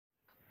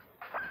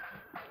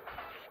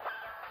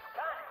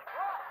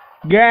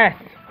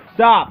Yes,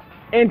 stop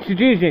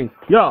introducing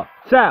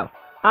yourself.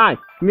 I'm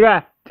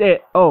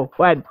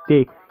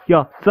Wendy,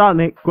 your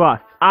Sonic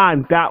Rush.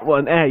 I'm that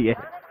one alien.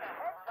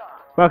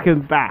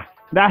 Welcome back.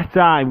 Last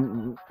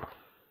time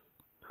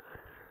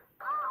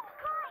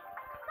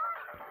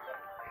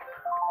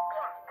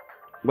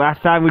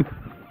we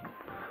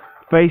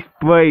faced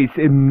Blaze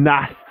in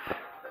Last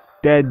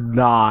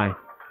Deadline.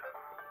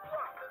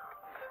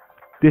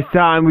 This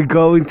time we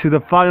go into the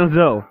final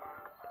zone.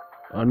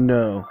 Oh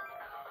no.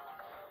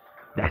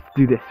 Let's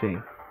do this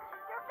thing.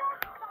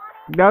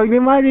 Now you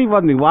might be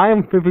wondering why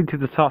I'm flipping to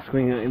the top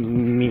screen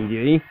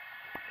immediately.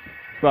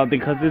 Well,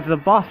 because it's a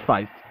boss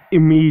fight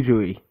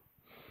immediately.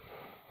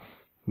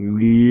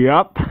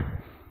 Yup.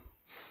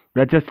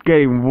 Let's just get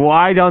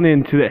right on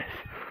into this.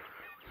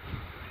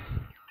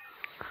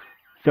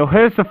 So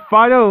here's the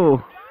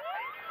final.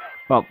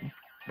 Well,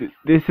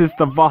 this is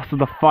the boss of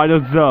the final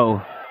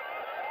zone.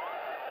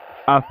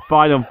 A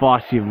final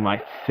boss, you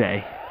might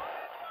say.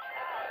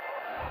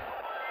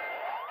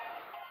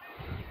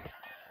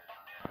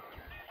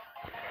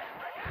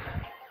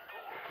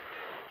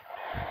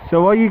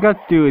 So all you got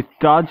to do is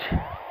dodge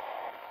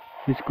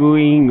his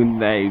green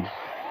legs,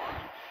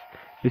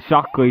 the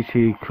shockwave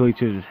he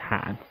creature's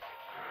hand.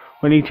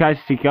 When he tries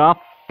to get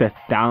up, that's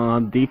down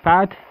on the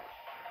D-pad.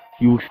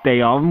 You stay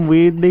on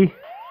weirdly.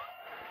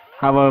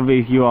 However,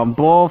 if you're on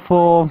ball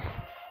form,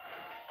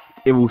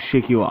 it will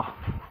shake you off.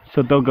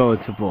 So don't go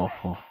into ball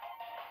form.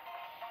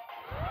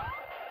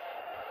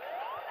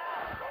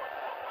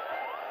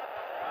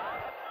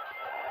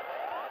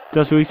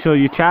 Just reach for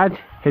your charge,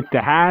 hit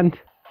the hand.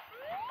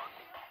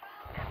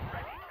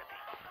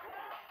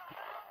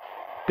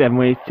 Then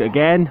wait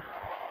again.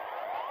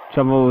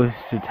 Trouble with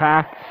his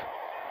attacks.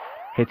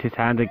 Hit his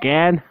hand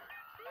again.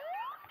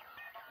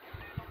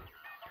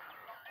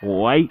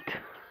 Wait.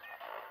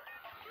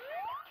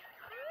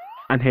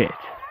 And hit.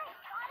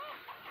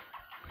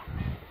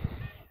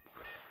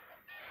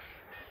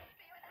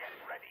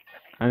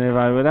 And if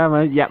I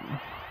remember, yep.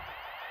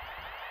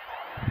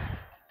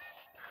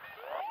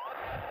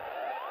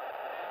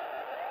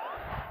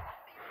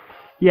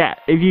 Yeah,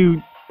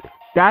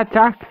 that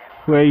attack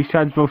where he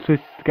transforms his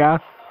skull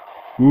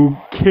will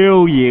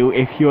kill you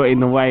if you're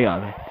in the way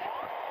of it.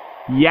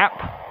 Yep.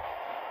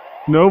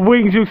 No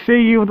wings will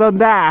see you than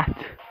that.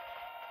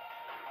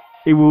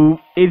 It will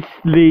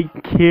instantly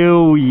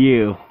kill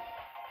you.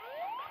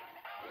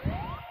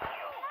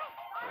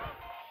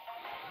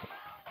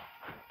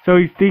 So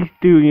he's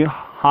doing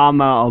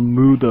Hammer or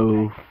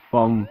Mudo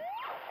from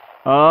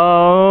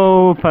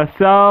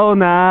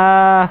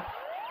Persona.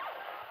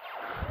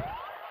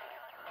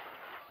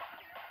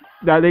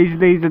 Now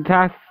these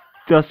attacks,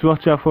 just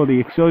watch out for the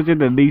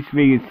explosion, and these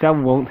things itself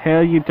won't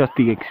hurt you, just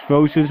the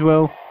explosions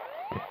will.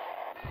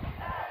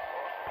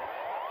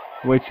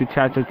 Wait your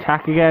chance to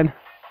attack again.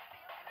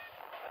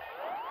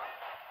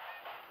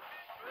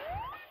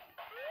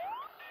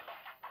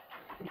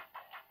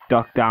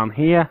 Duck down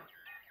here.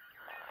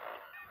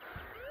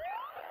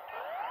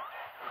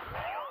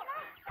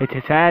 Hit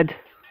his head.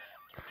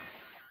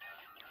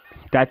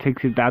 That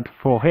takes it down to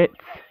 4 hits.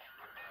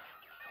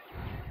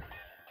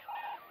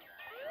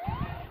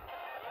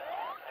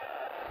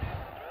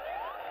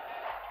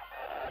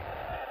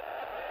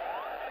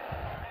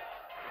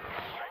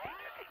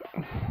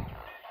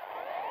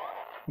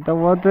 I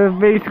don't want to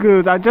be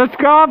screwed. I just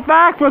got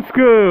back for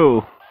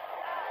school.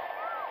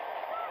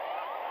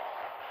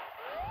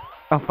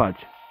 Oh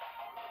fudge.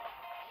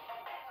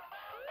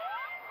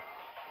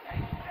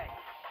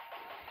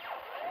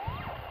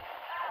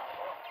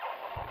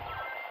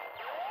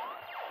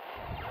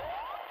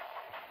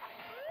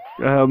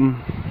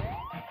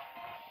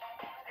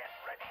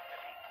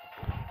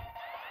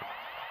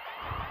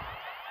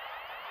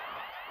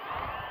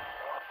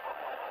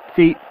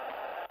 See,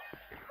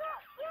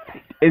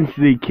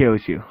 instantly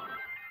kills you.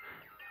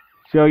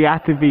 So you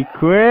have to be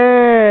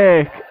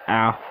quick.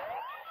 Ow.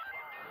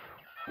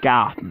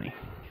 Got me.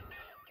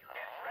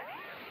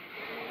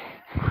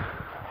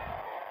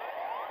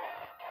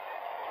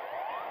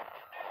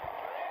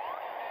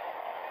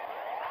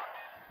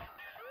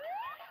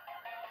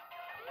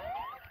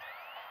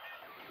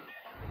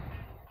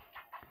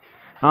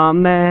 Oh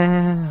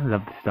man,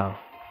 love the stuff.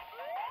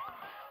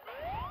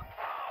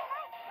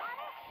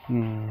 Oh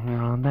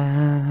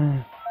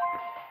man.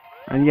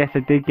 And yes, I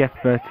did get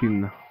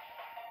 13 though.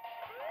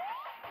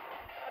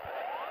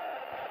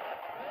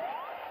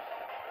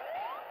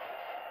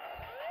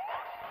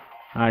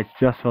 It's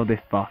just for this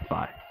boss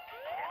fight.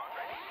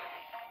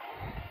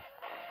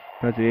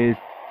 Because it is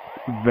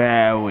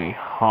very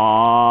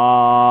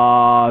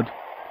hard.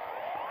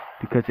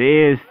 Because it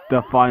is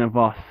the final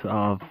boss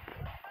of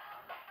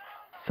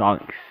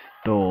Sonic's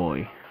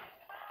story.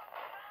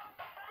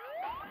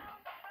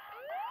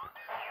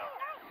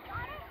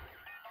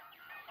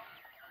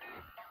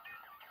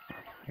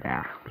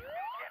 Yeah.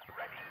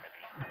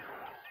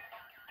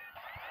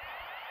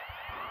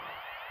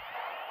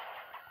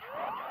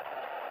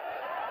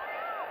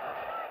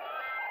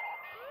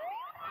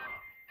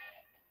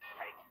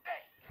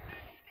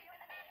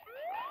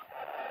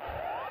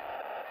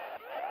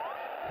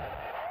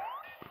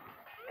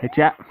 Hit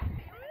ya.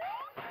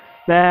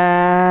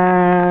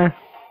 There.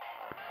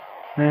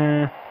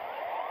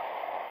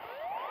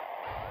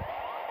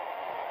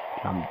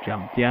 Jump,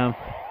 jump, jump.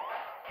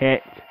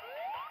 Hit.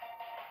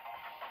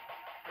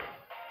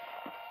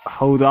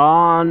 Hold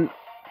on.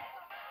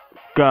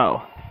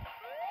 Go.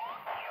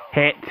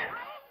 Hit.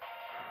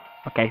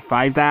 Okay,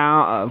 5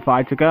 down,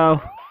 5 to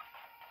go.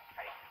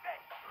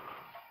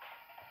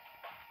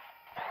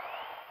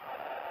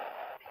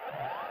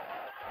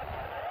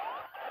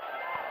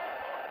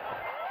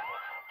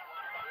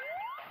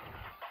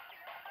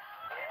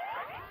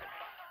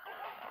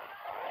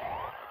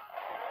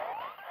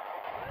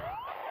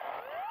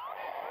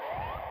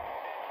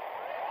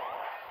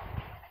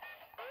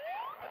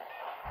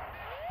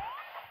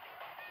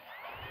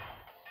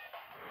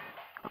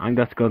 I'm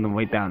just going to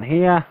wait down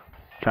here.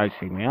 Try to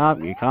pick me up.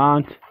 You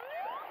can't.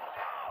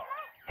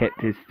 Hit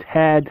his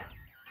head.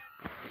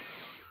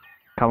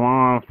 Come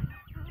on.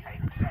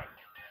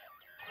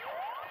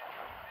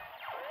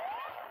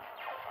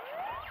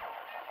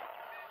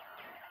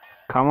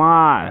 Come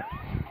on.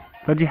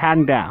 Put your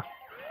hand down.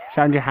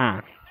 Shine your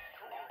hand.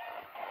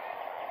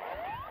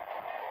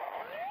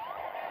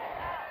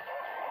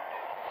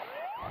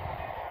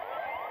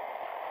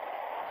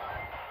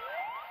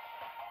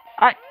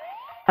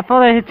 I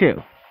thought I hit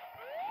you.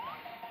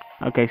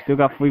 Okay, still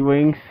got 3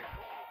 wings.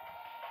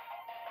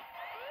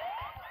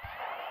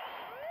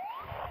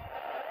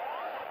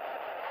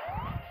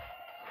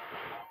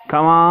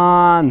 Come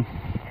on.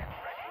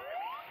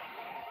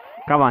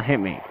 Come on, hit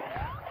me.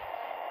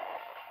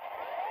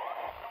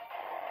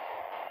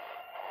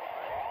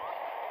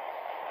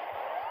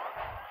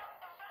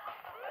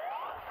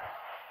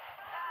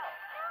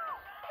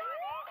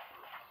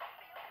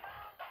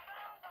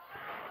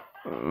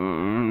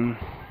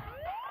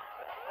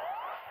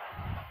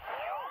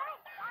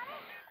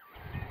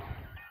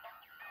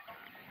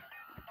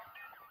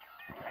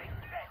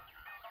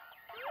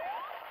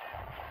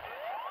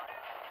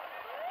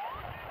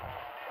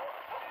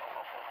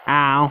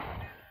 Ow.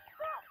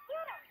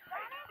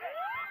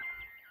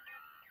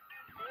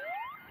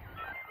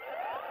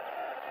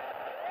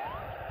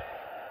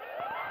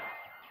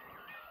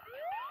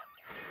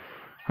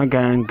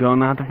 Again,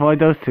 gonna have to avoid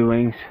those 2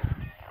 wings.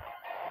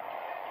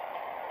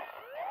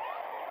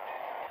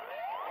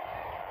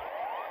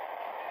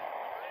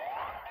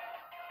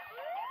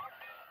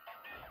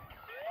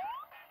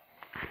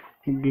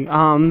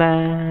 On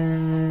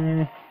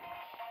there.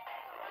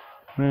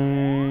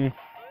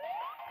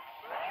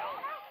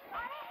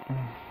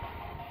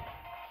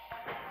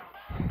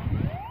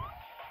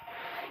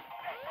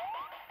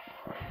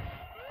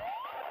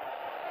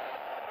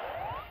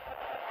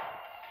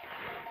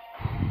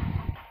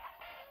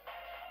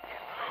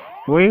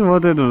 We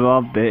would have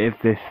loved it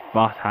if this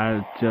boss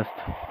had just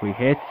 3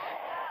 hits.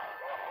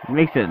 It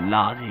makes it a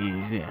lot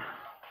easier.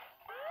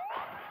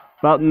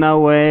 But no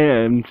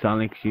way in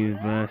Sonic's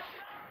universe,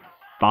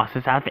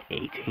 bosses have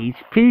 8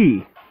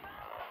 HP.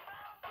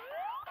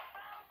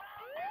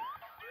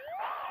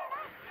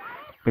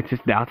 Which is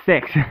now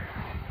 6.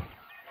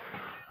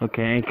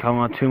 Okay, come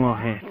on, 2 more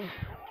hits.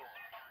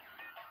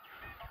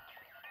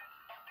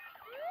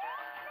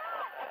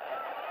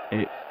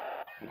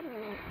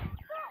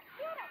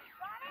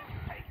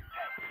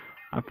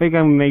 I think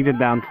I made it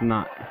down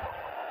tonight.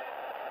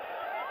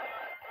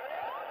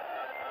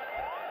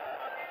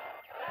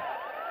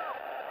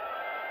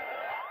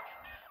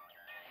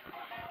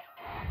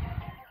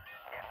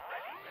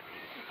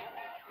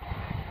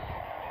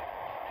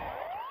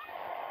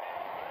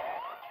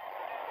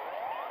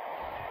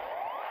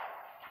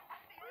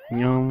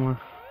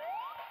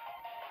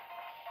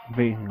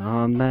 Being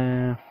on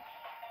there.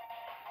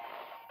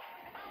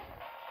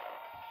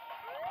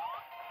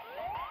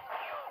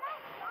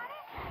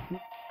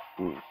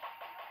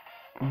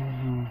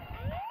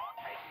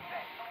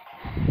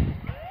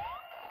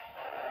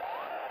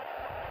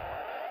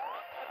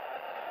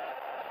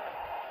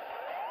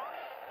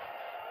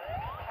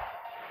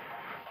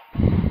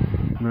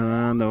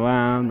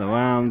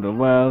 Around the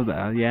world,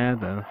 yeah,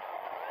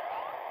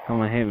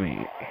 come on,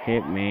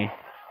 hit me.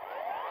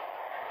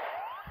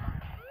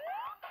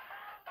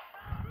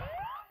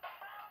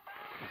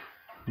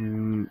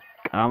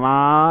 Come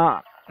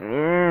on,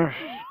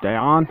 stay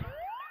on,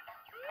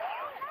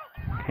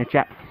 hit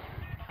ya.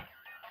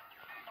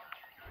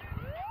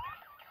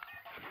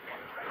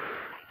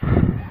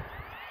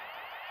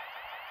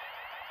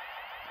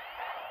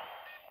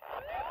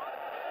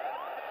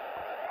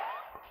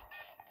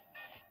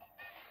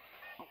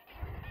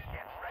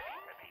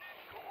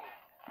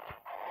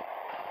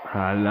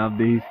 I love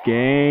these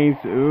games.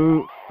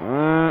 Ooh,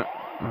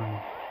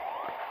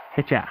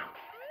 hit ya.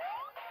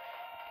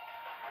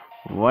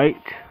 Wait.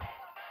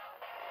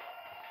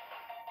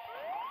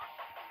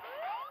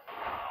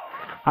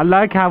 I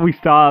like how we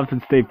start off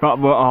and stay, but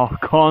we're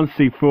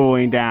constantly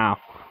falling down.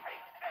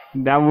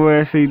 That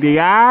we're actually the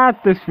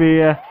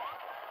atmosphere.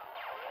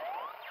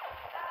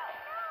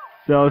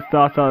 So it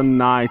starts on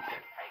night.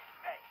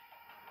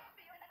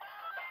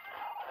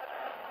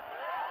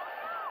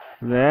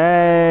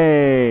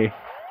 Hey.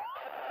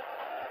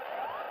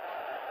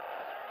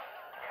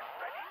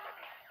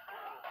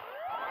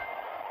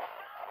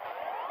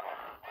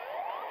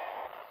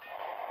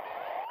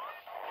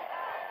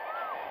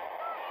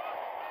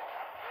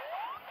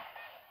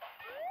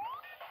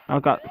 I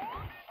got.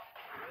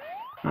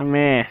 I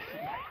missed.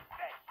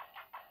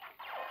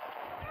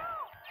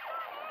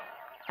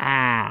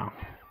 Ow.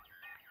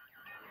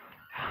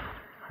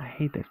 I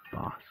hate this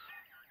boss.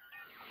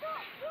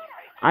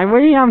 I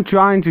really am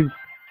trying to.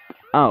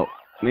 Oh,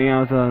 the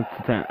other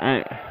to 10.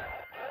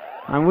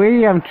 I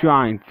really am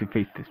trying to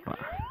beat this boss.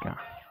 God.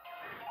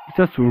 It's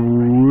just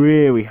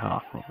really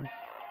hard for me.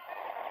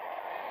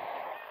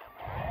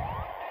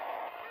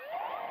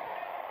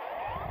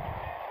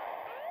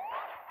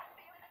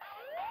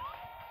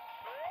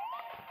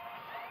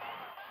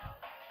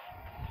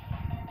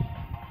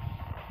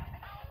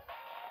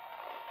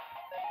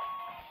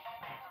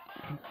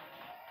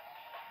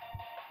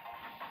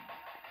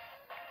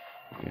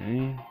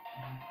 Okay.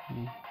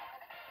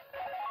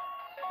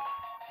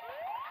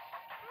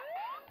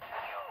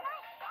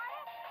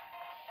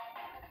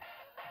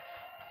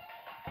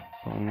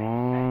 Come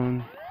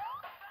on.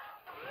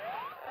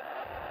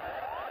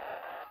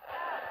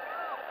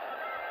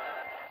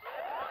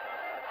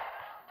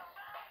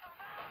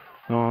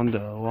 Wanda.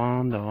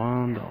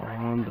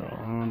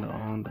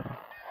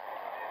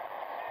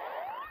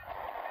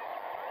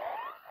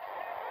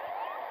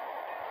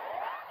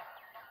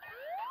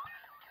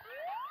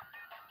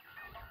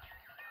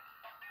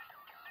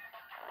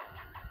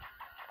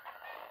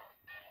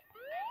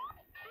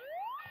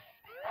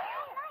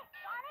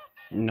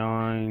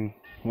 9.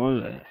 What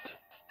was it?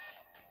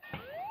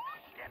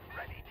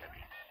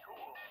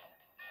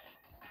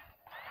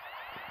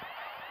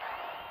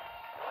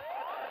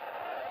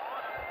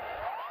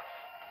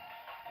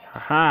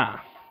 Haha.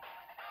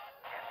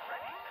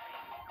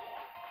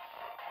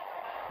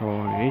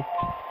 Wait.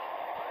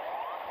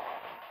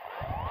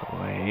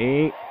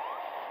 Wait.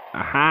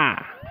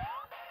 Aha.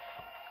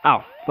 Oh,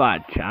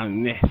 fudge. I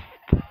missed.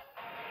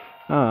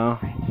 Oh.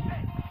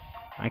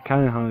 I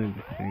kind of wanted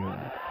to sing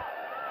that.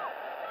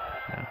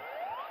 Yeah.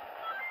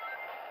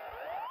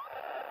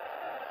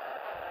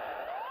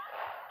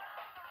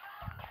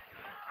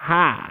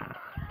 Ha!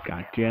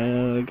 Got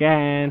you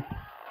again.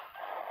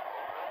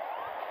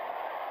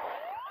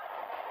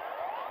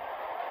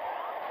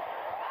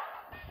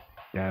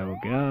 There we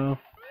go.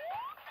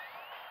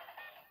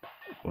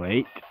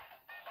 Wait.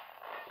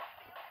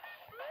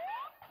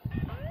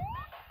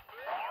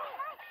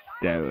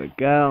 There we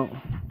go.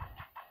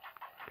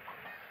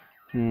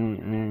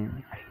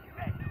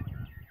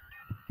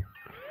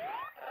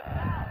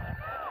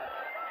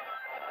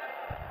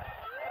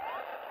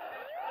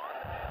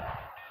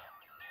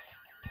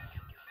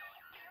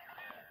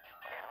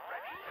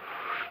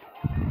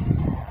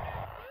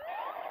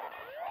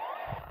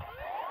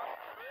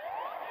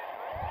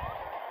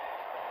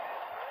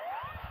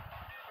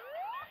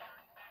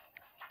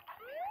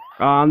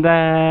 On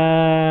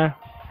there.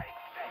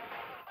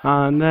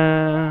 On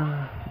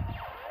there.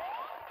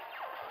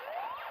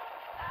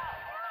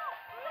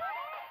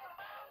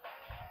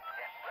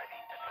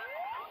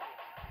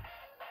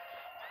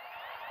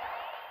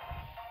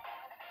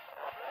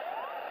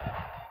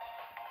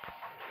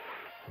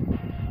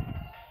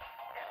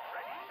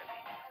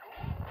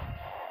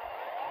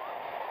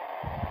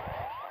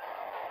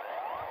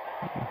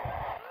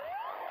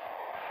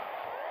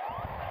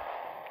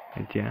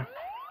 Yeah.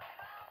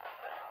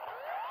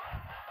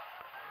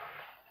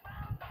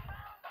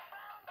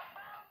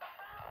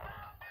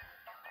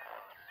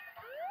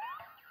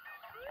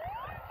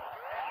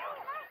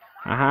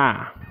 Aha.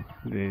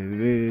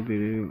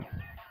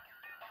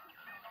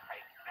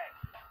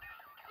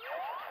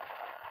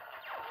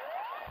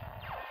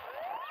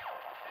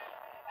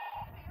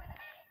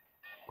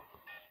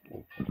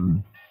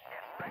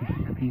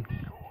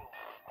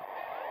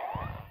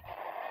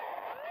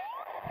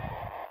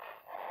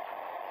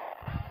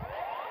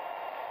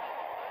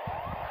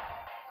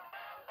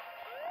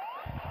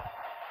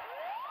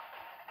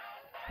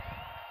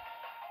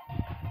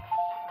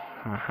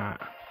 Haha.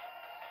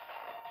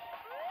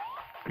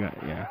 Good,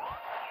 yeah.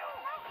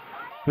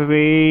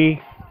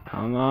 3.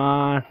 Come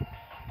on.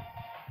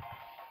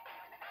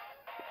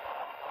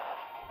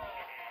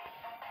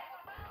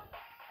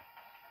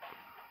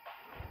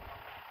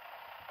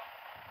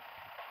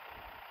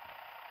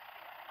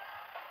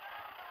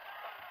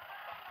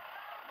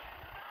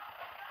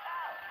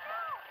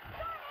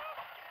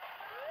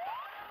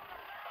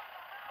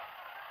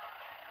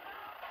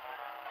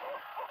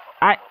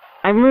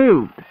 I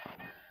moved.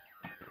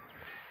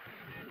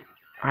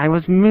 I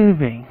was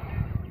moving.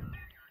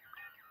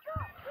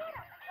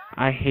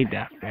 I hate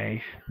that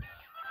face.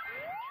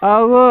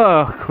 Oh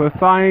look, we're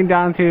finally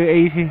down to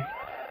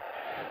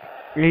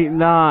 88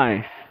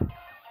 lives.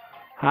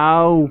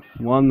 How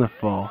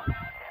wonderful.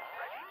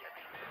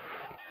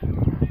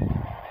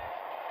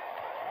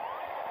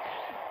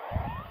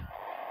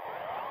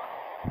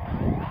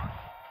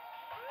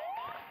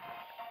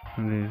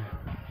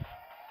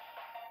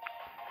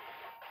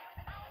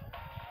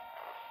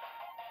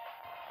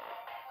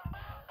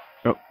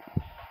 Oh,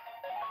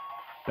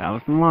 that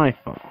was my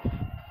fault.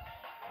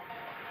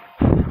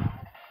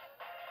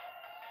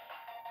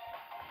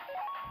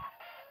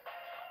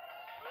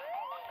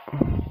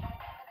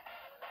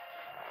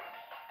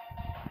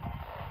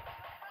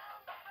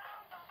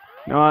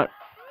 You know what?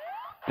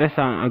 This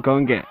time I'll go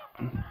and get.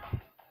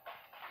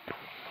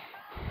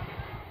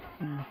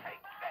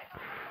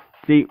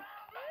 See,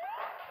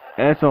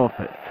 it's off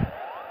it.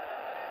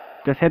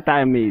 Just hit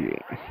that immediately.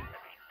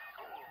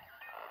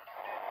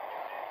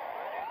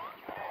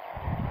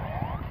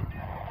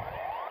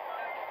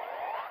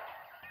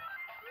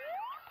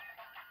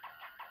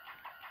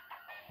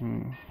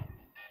 Hmm.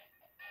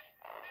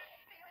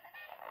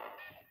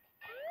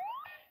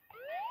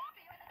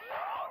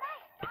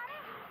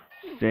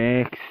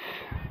 6.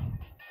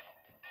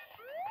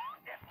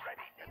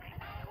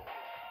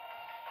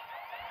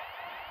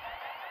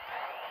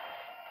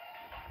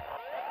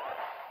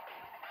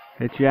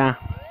 Hit ya.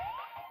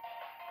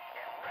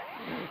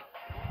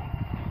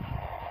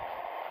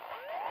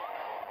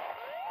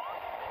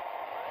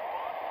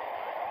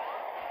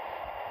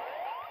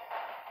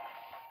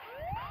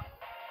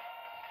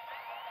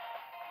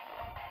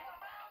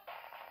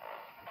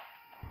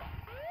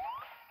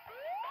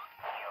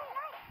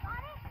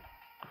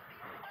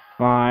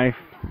 Five.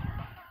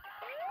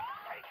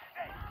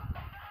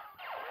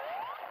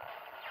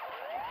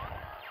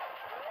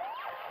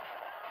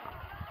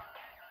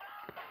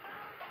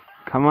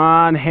 Come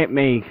on, hit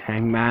me,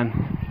 Hangman.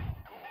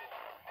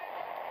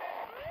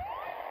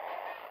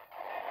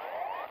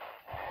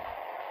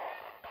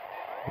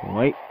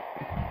 Wait.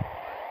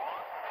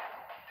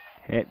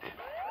 Hit.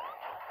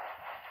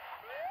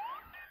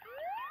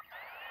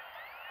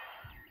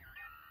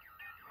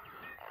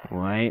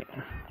 Wait.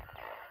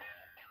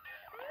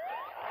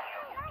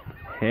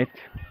 Hit.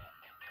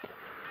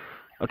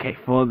 Okay,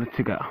 4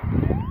 to go.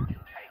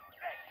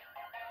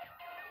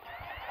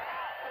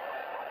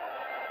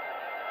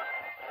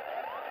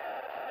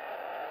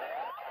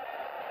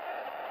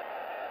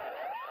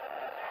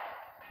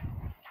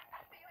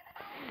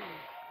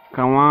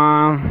 Come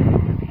on.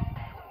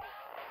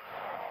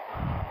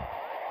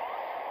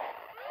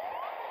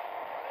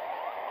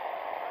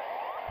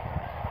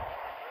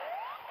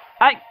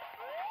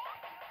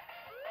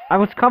 I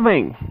was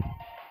coming.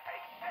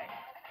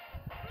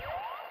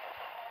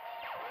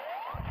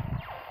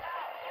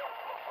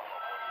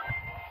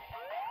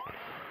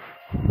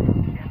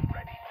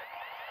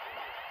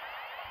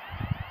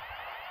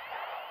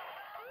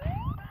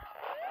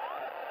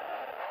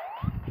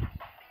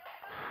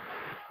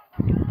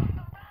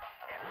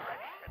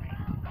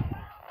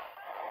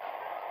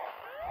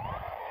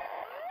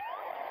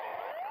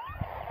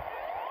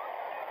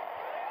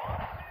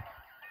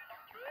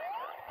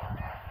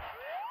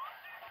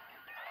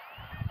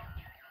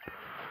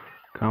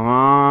 Come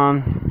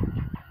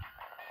on.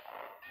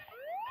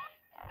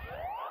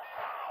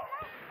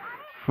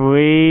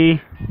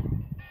 3.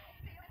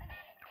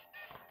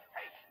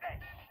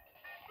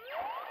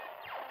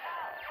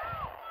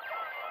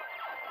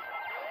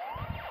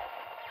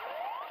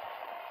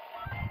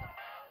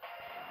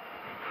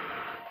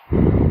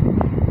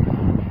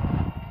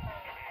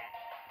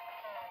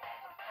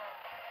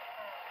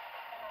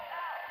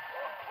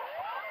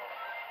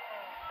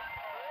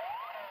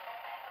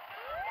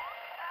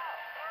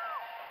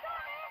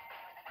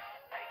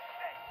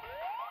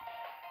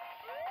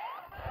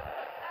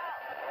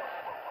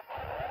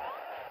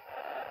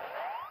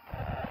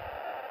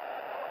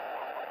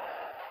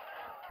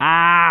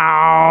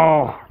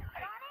 Ow!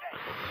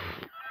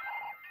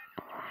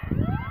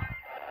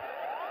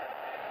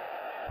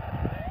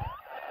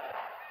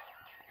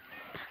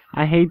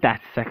 I hate that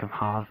second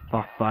half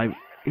boss fight.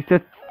 It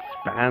just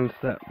spans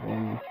that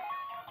one.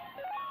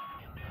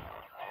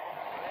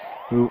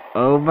 Move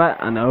over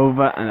and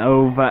over and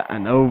over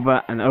and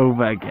over and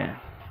over again.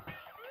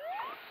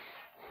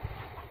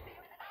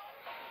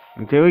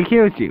 Until he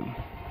kills you.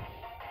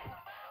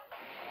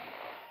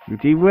 Which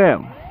he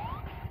will.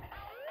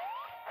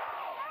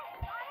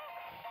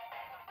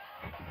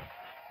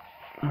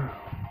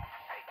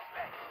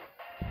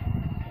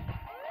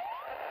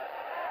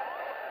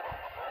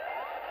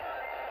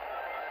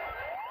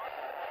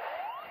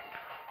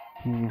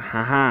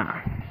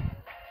 Haha.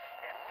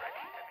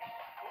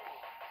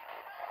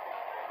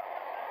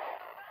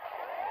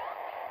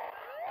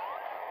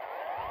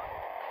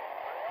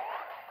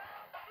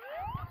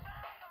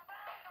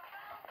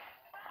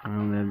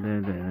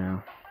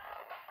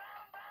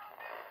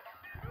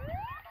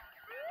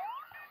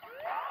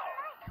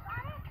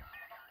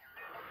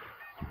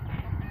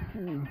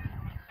 There.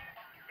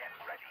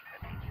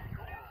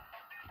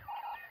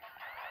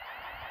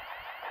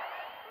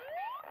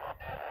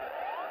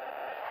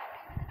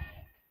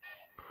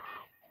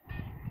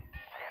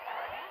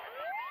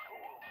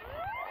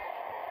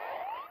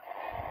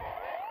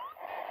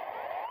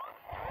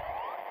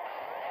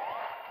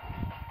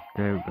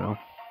 There we go.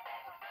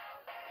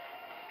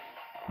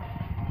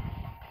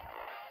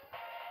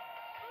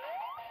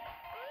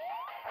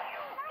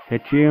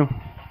 Hit you.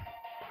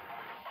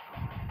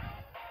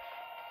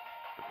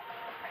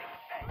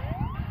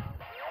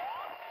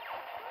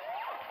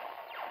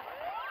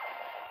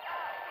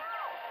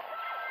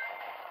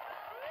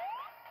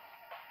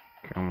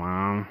 Come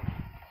on.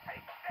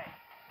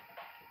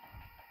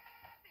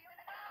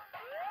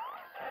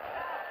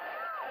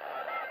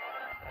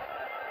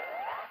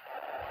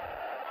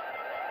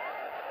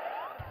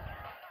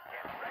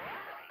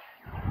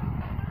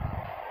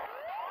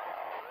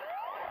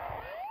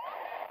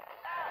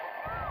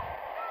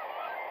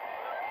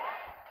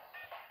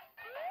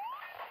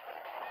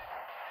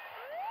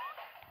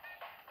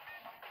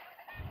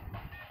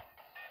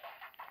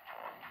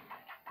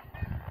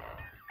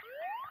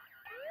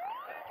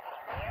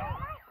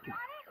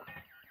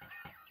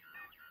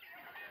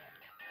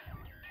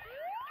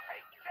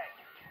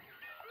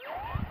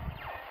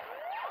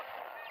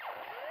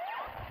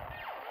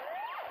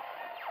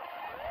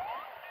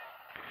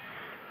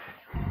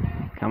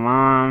 Come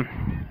on.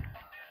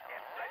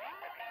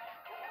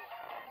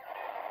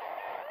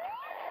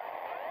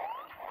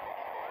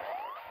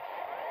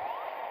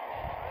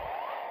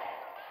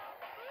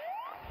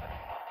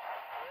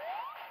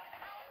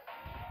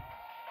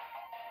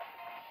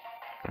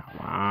 Come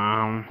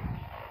on.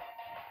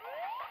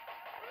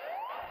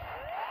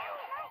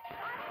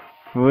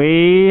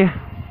 3.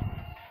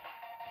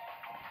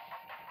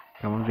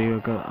 Come on,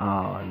 zero go.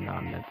 Oh,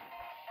 no.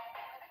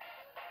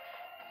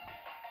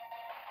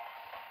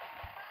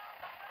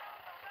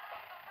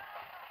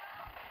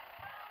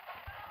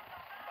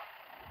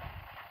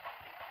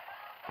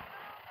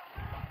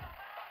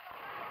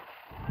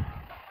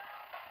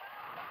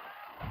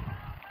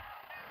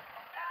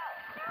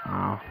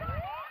 Oh.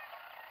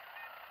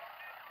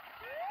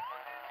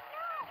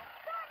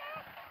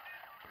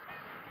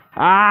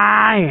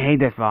 I hate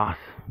this boss.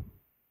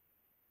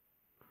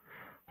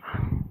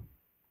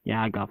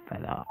 Yeah, I got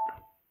fed up.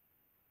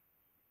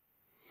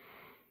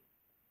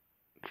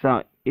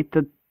 So, it's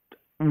a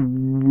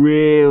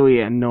really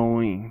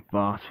annoying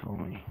boss for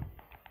me.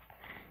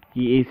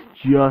 He is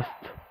just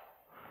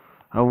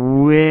a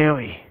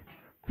really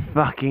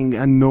fucking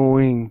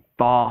annoying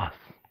boss.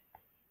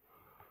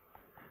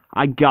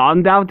 I got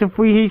him down to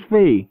 3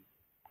 HP.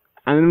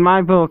 And in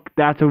my book,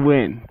 that's a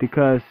win.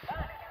 Because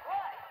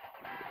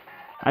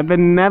I've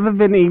never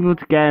been able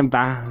to get him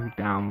back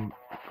down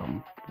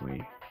from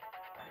 3.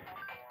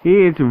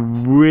 He is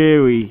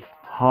really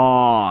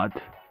hard.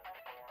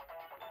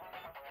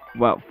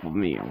 Well, for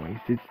me anyways.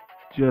 It's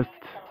just...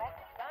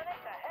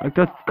 I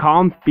just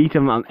can't beat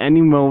him on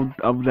any mode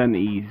other than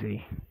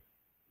easy.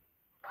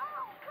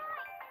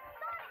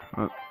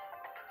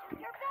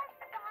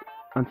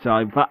 I'm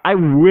sorry, but I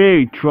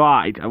really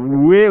tried. I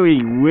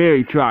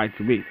really tried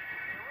to beat.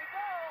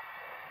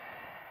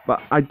 But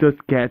I just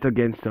get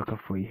again stuck at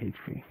 3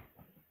 HP.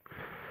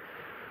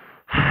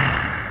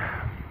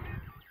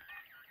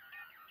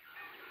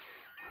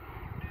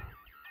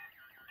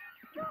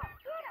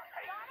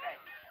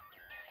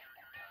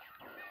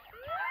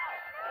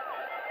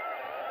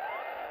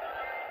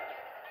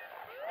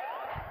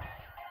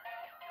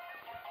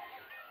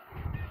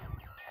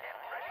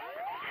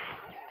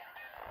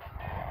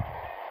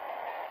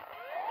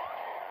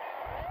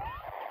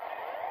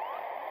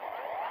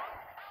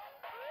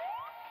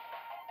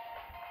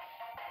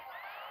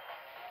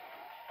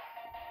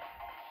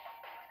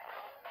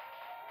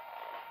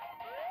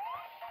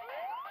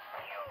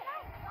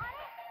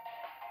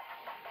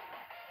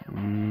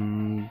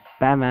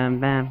 Bam, bam,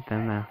 bam,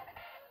 bam, bam.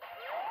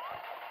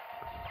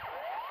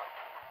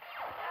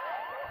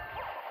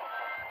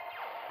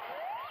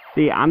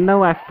 See, I'm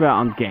no expert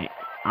on games.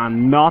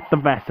 I'm not the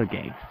best at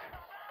games.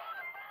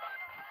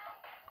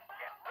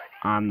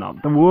 I'm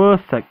not the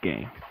worst at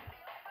games.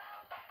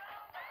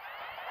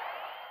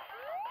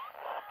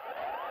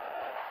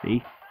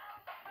 See?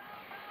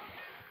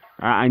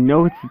 I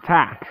know its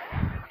attacks.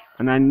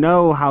 And I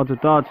know how to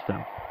dodge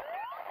them.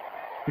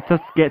 It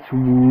just gets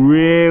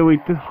really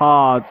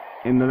hard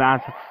in the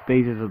last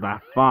stages of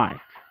that fight.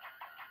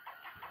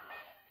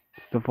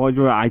 To the point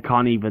where I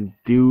can't even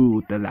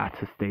do the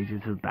latter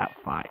stages of that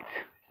fight.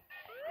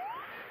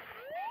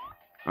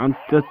 I'm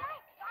just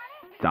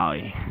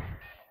sorry.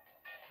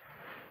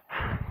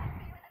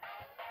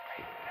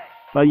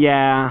 But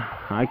yeah,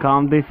 I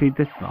can't defeat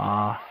this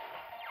boss.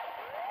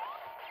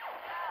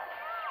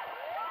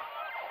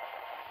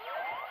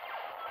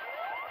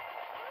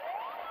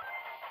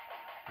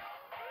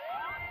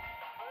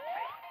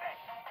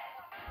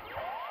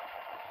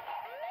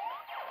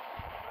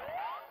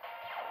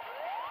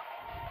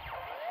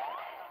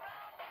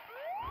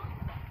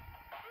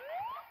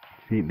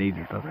 See, these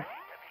are the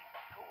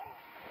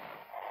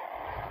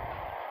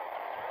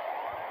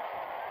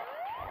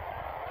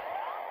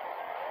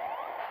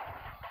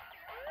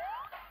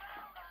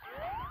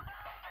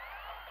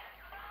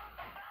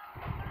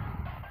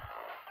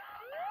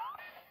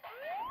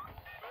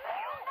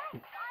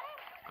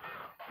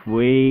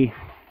we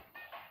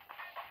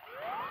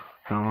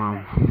come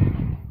on.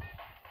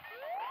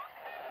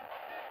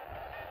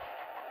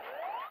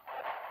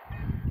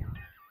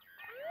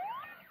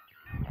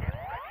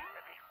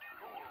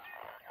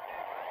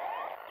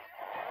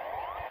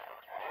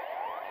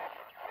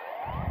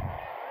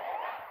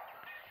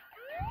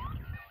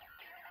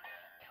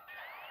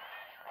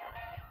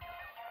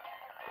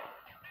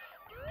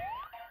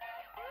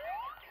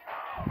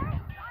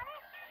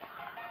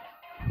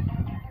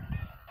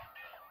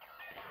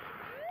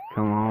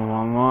 Come on,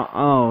 one more.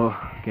 Oh,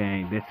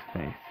 okay, this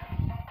phase.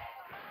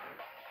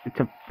 It's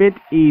a bit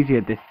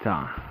easier this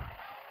time.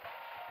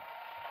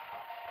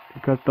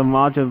 Because the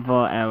margin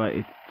for error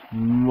is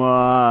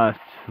much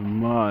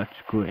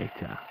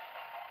greater.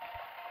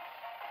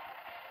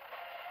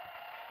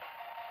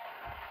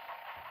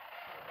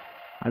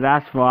 And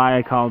that's why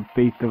I can't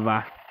beat the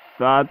last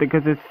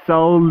because there's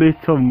so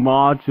little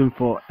margin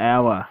for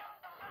error.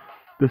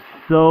 There's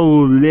so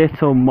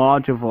little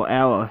margin for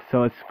error,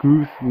 so it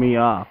screws me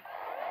up.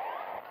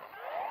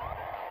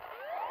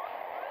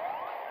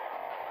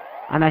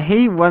 And I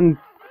hate when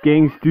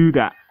games do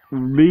that.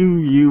 Leave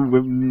you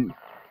with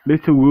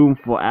little room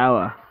for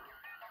error.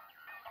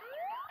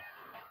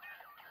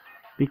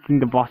 Making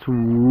the boss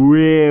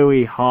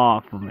really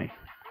hard for me.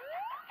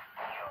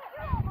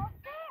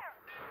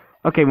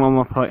 Okay, one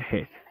more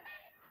hit.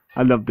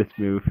 I love this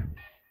move.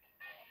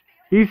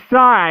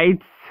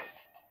 Besides,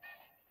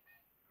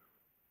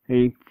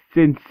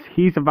 since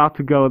he's about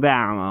to go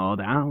down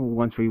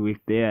once we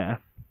reach the earth.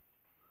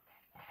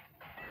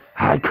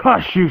 I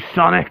crush you,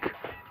 Sonic!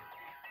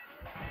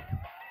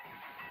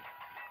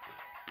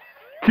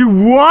 To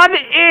run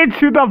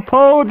into the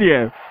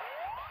podium!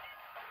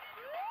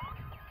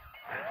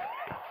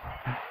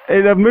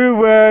 In the move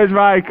where it's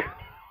like,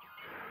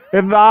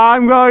 if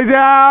I'm going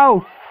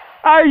down,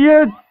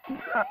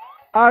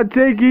 I'm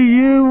taking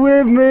you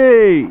with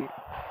me!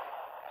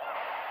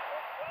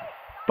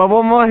 But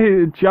one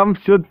more jump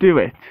should do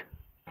it.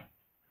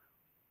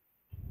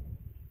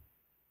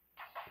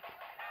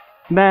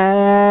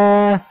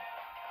 Nah.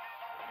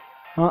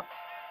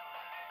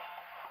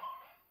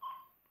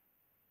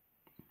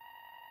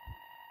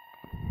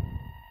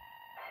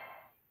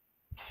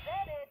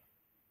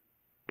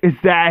 Is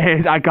that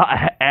it? I got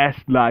an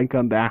S-like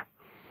on that.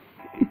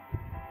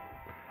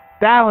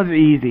 That was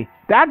easy.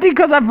 That's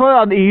because I put it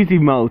on easy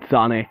mode,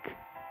 Sonic.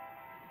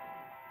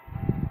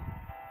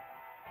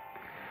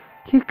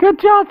 Good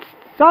job,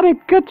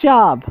 Sonic. Good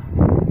job.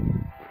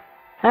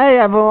 Hey,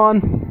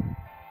 everyone.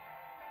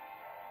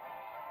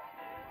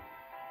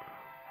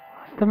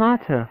 What's the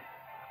matter?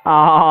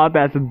 Oh,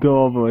 that's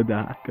adorable,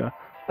 that.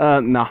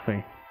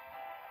 Nothing.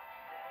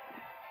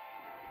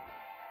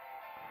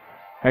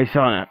 Hey,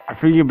 Sonic, I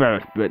think you better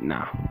split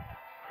now.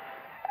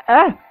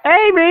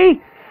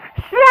 Amy!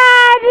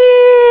 Sonic!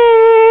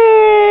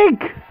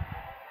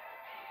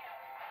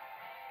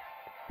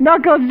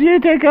 Knuckles, you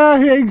take our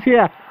things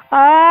here.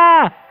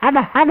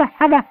 Hammer.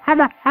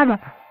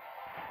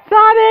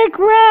 Sonic,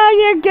 where are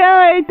you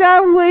going?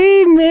 Don't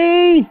leave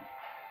me!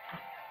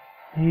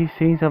 He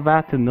seems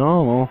about to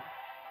normal.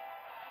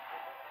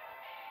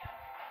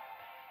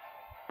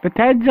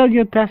 Depends on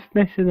your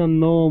destination on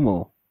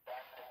normal.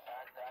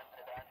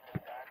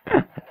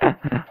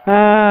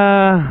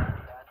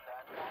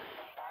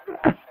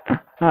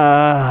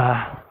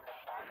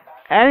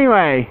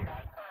 Anyway,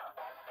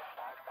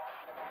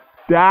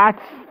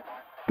 that's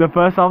the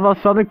first half of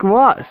Sonic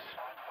Rush.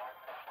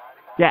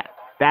 Yeah,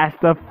 that's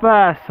the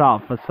first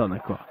half of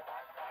Sonic Rush.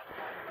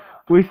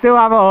 We still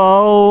have a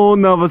whole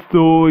nother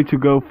story to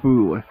go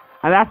through,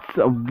 and that's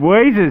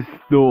Blaze's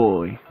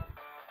story.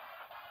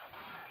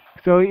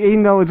 So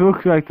even though it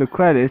looks like the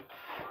credits,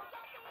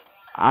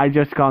 I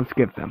just can't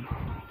skip them.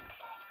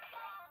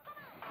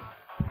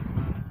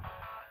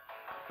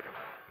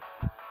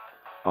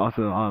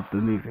 Also, all of the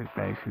music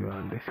basically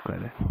on this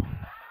credit.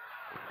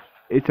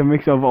 It's a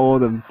mix of all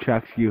the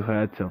tracks you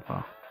heard so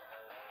far.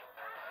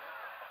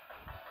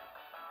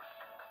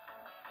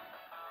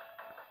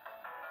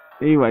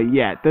 Anyway,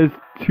 yeah, there's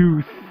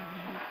two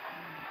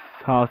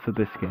halves of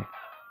this game.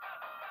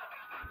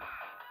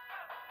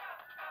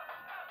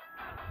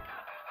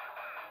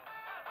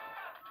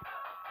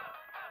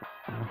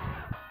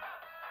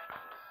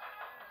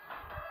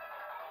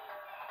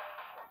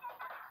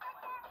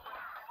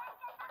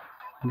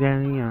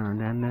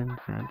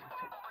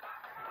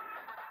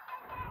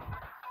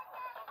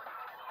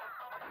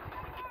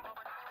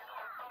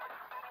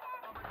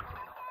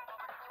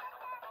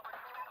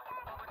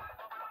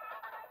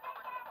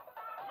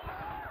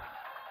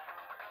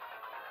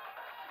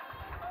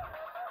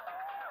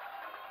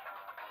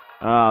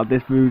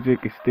 This music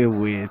is still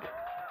weird.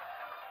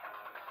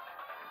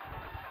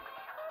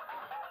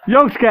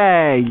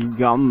 Yosuke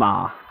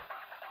Yama.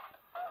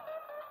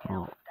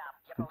 Oh.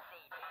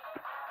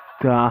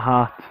 The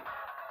heart.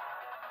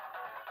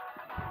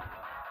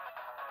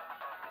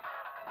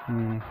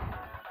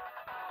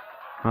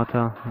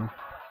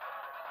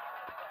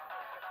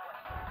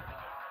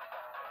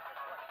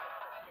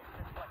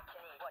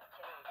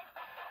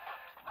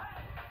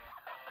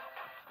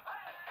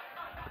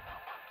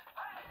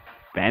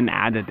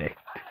 Benedict.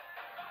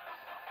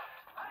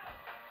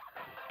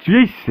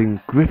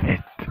 Jason Griffith.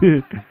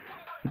 Did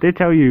they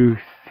tell you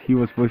he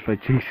was voiced by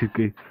Jason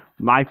Griffith?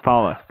 Mike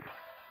Pollock.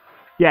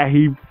 Yeah,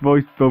 he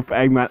voiced both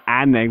Eggman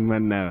and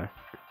Eggman now.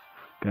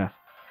 Okay.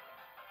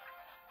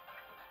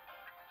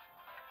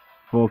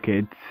 4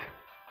 kids.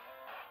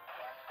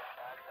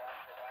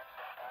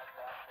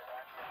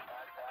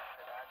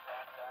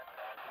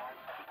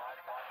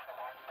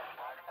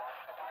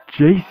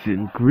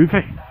 Jason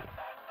Griffith.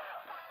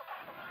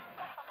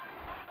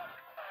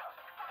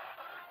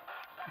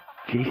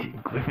 Jason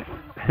Griffith.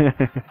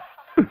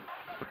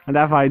 And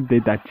that's why I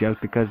did that joke,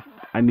 because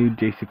I knew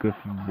Jason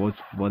Griffith was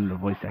one of the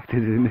voice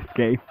actors in this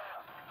game.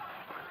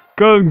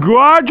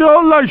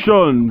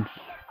 Congratulations!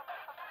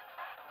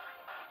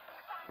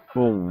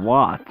 For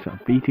what?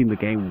 Beating the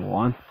game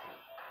once?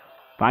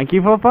 Thank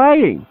you for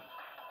playing!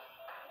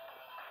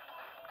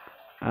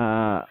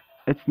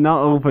 It's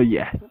not over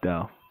yet,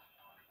 though.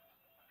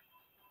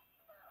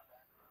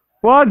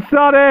 One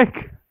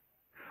Sonic!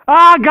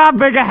 Ah, I got a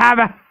bigger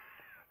hammer!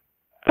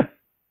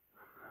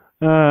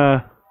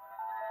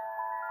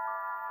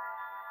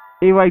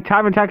 Anyway,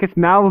 time attack is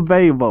now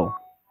available.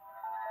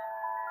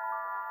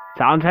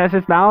 Sound test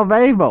is now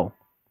available.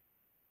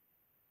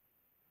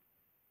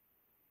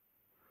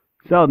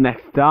 So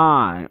next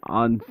time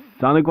on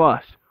Sonic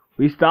Rush,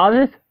 we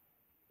started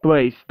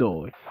Play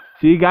Story.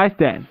 See you guys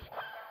then.